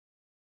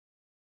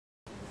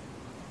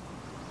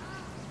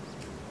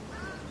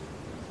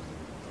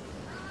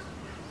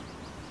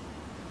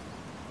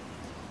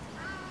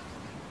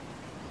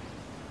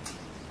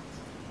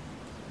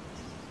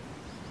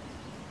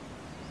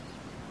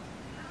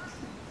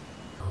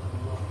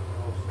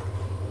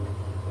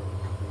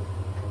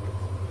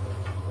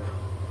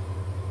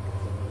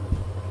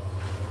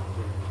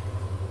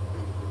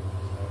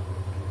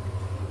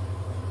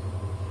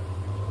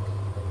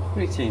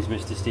Greetings,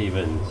 Mr.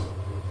 Stevens.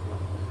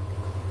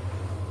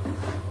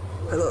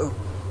 Hello.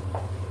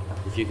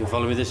 If you can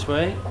follow me this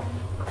way.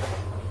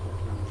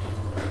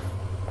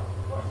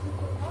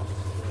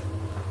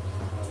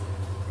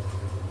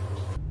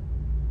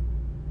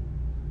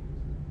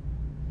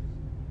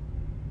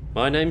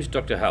 My name's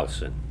Dr.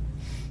 Halson.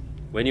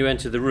 When you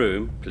enter the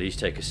room, please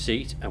take a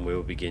seat and we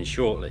will begin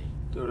shortly.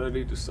 Don't I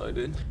need to sign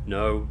in?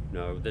 No,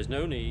 there's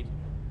no need.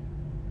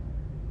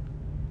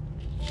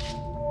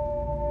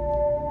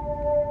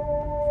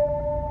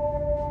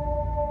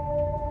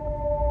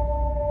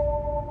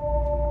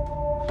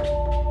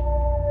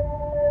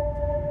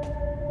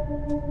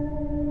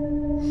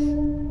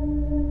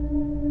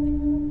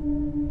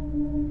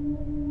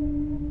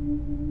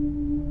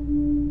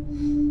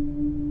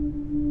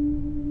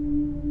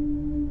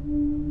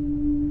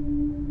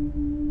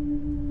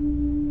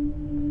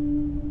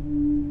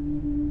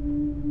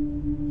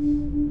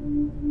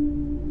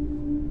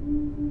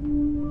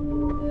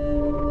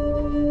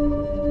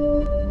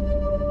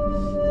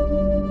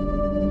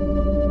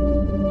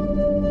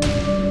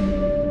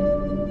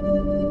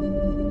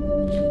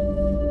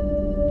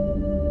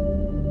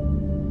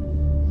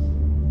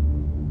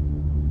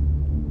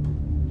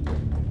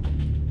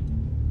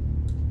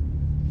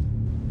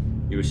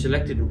 You were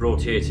selected and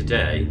brought here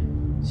today,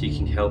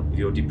 seeking help with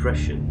your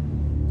depression.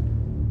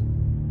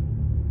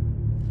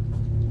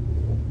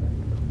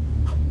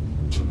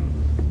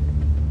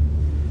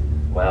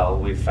 Well,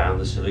 we've found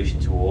the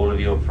solution to all of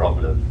your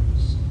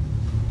problems.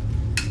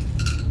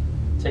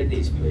 Take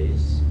these,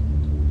 please.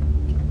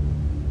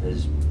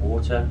 There's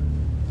water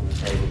on the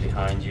table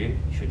behind you,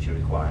 should you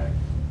require it.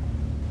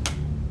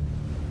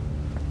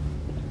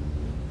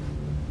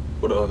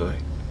 What are they?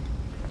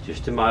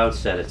 Just a mild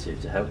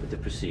sedative to help with the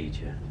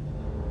procedure.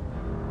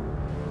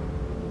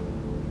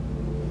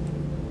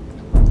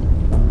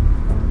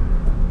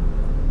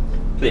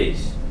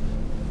 Please,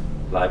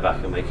 lie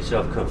back and make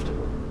yourself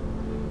comfortable.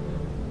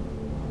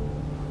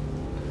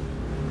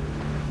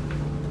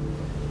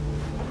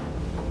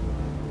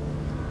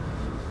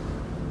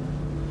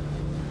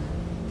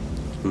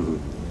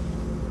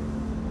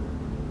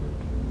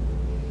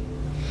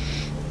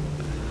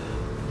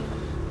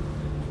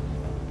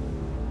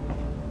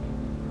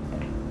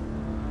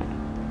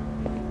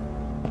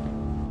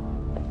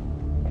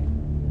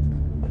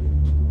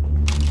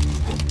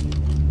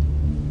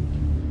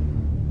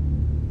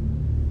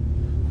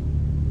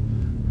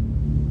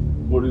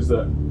 What is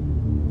that?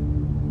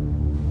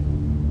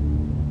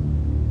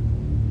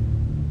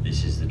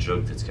 This is the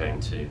drug that's going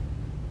to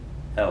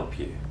help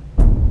you.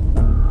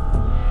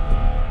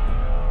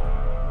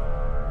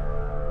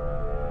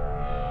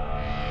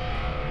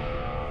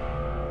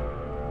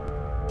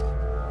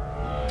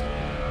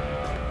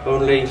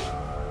 Only,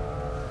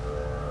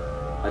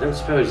 I don't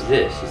suppose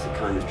this is the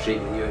kind of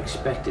treatment you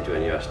expected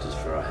when you asked us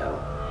for our help.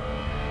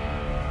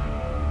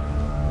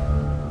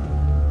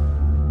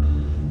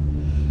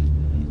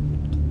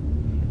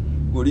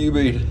 What do you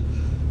mean?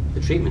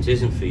 The treatment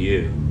isn't for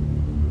you.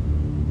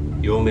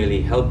 You're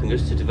merely helping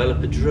us to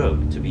develop a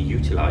drug to be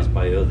utilized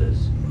by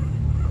others.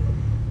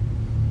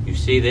 You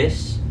see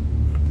this?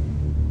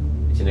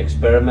 It's an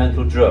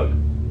experimental drug.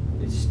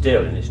 It's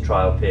still in its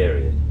trial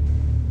period.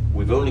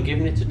 We've only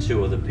given it to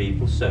 2 other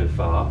people so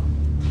far.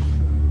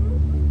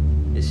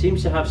 It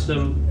seems to have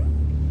some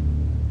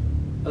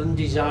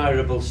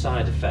undesirable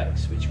side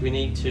effects which we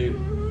need to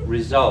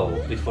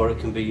resolve before it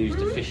can be used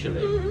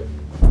officially.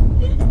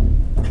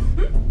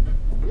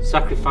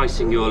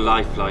 Sacrificing your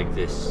life like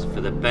this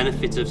for the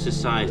benefit of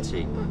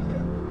society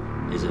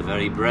is a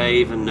very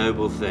brave and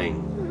noble thing,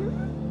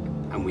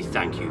 and we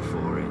thank you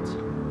for it.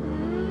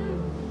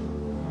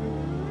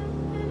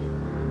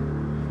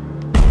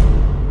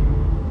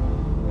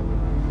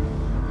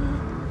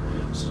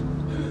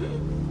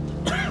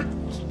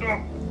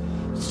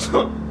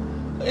 Stop!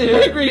 I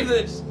agree to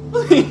this!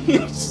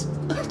 Please!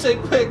 I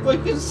take back my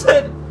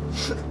consent!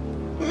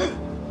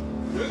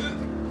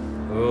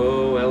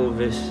 Oh,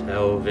 Elvis.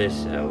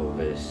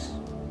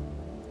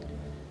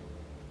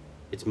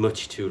 It's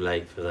much too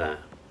late for that.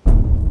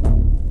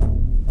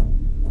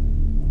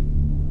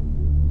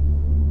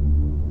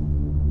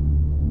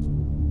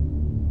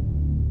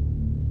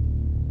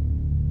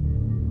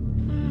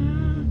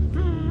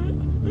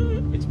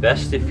 It's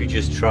best if you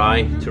just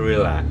try to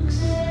relax.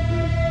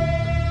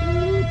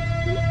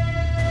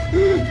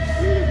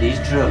 These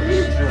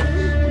drugs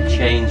will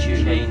change you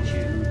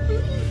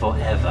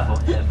forever.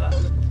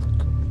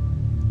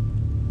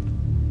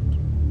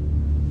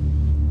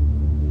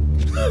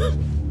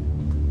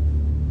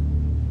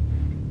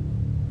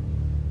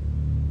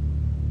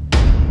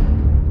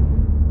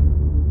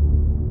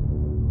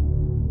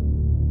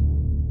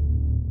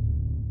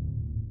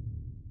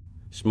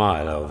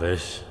 Smile,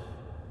 Elvis.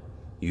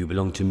 You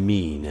belong to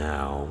me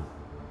now.